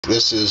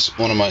This is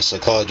one of my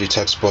psychology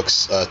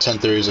textbooks, 10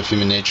 Theories of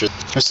Human Nature.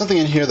 There's something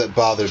in here that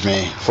bothered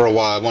me for a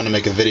while. I wanted to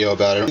make a video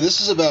about it.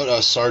 This is about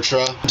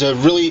Sartre. To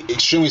really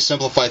extremely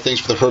simplify things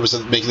for the purpose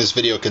of making this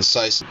video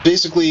concise.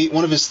 Basically,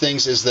 one of his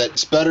things is that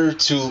it's better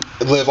to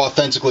live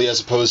authentically as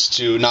opposed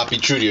to not be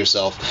true to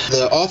yourself.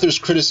 The author's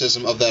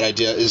criticism of that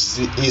idea is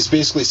he's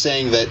basically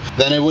saying that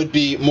then it would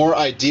be more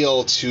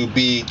ideal to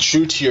be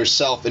true to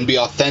yourself and be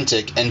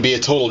authentic and be a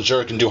total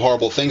jerk and do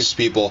horrible things to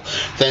people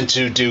than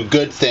to do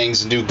good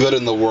things and do good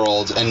in the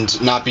world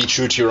and not be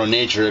true to your own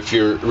nature if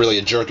you're really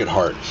a jerk at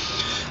heart.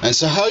 And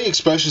so how he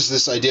expresses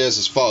this idea is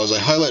as follows. I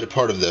highlighted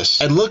part of this.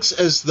 It looks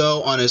as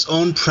though on his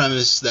own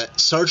premise that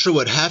Sartre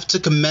would have to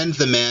commend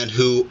the man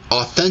who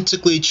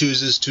authentically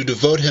chooses to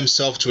devote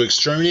himself to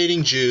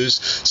exterminating Jews,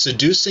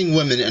 seducing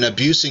women and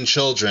abusing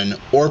children,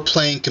 or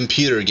playing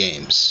computer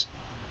games.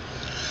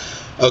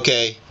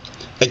 Okay,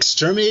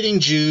 exterminating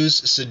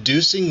Jews,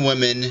 seducing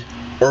women,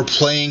 or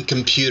playing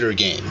computer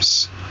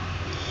games.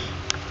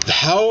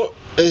 How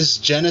is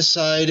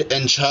genocide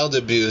and child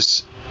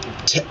abuse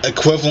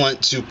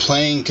equivalent to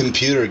playing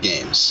computer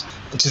games?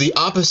 To the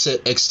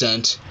opposite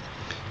extent,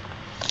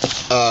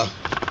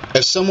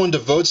 if someone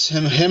devotes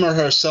him or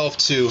herself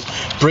to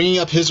bringing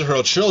up his or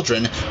her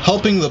children,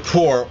 helping the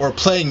poor, or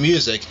playing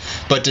music,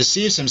 but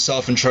deceives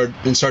himself in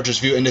Sartre's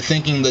view into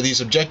thinking that these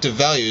objective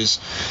values,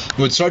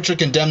 would Sartre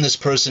condemn this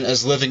person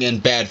as living in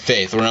bad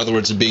faith, or in other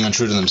words, being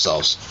untrue to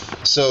themselves?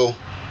 So,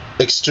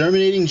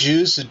 exterminating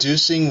Jews,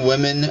 seducing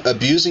women,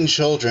 abusing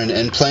children,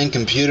 and playing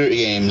computer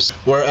games,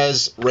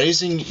 whereas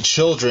raising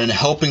children,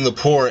 helping the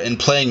poor, and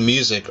playing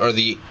music are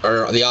the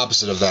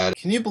opposite of that.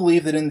 Can you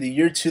believe that in the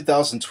year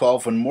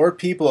 2012, when more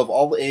people of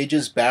all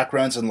ages,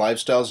 backgrounds, and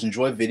lifestyles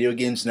enjoy video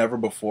games than ever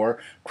before,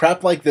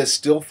 crap like this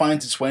still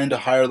finds its way into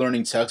higher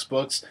learning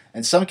textbooks,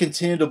 and some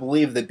continue to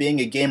believe that being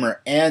a gamer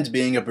and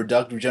being a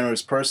productive,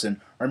 generous person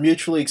are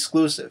mutually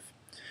exclusive?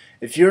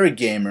 If you're a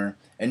gamer,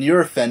 and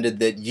you're offended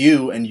that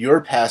you and your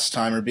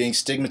pastime are being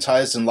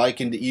stigmatized and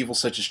likened to evil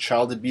such as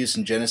child abuse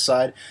and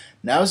genocide,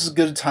 now is as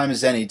good a time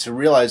as any to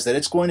realize that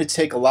it's going to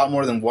take a lot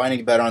more than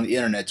whining about it on the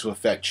internet to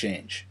affect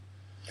change.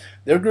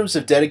 There are groups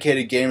of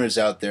dedicated gamers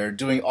out there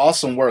doing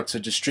awesome work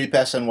such as Street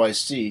Pass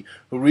NYC,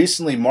 who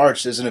recently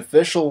marched as an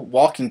official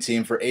walking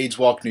team for AIDS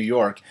Walk New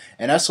York,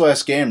 and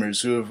SOS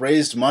Gamers, who have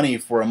raised money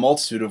for a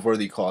multitude of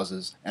worthy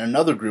causes, and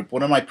another group,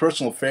 one of my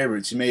personal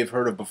favorites you may have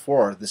heard of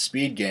before, the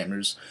Speed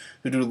Gamers,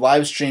 who do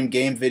live stream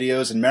game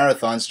videos and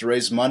marathons to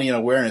raise money and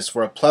awareness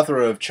for a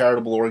plethora of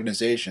charitable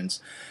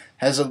organizations,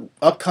 has an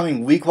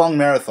upcoming week-long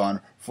marathon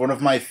for one of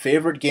my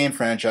favorite game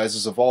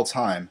franchises of all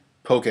time,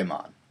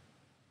 Pokémon.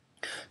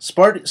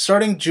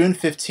 Starting June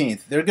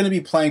 15th, they're going to be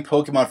playing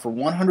Pokemon for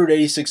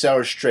 186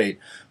 hours straight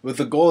with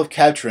the goal of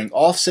capturing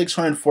all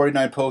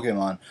 649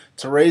 Pokemon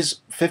to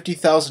raise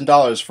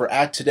 $50,000 for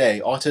Act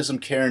Today,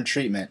 Autism Care and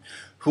Treatment,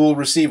 who will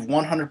receive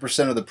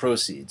 100% of the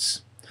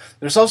proceeds.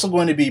 There's also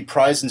going to be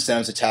prize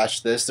incentives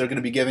attached to this. They're going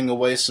to be giving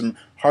away some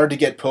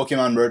hard-to-get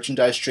Pokemon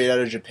merchandise straight out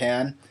of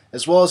Japan,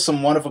 as well as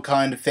some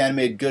one-of-a-kind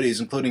fan-made goodies,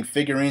 including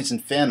figurines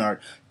and fan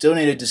art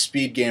donated to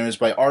Speed Gamers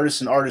by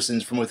artists and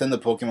artisans from within the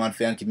Pokemon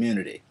fan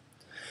community.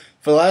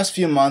 For the last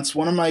few months,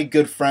 one of my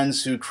good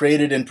friends who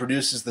created and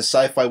produces the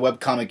sci-fi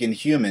webcomic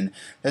Inhuman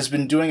has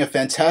been doing a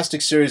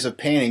fantastic series of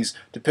paintings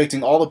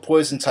depicting all the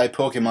poison-type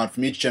Pokemon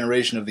from each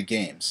generation of the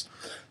games.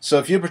 So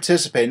if you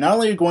participate, not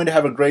only are you going to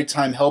have a great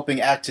time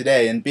helping Act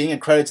Today and being a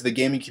credit to the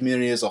gaming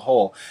community as a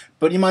whole,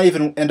 but you might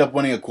even end up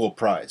winning a cool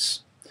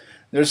prize.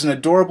 There's an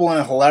adorable and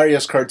a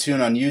hilarious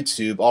cartoon on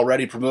YouTube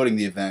already promoting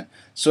the event,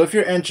 so if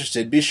you're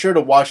interested, be sure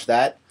to watch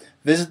that,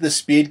 visit the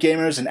Speed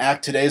Gamers and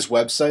Act Today's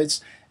websites,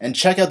 and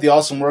check out the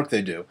awesome work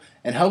they do,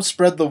 and help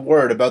spread the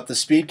word about the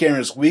Speed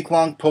Gamers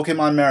week-long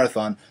Pokemon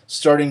Marathon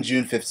starting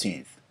June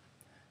 15th.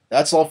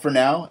 That's all for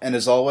now, and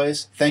as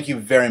always, thank you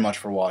very much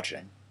for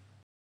watching.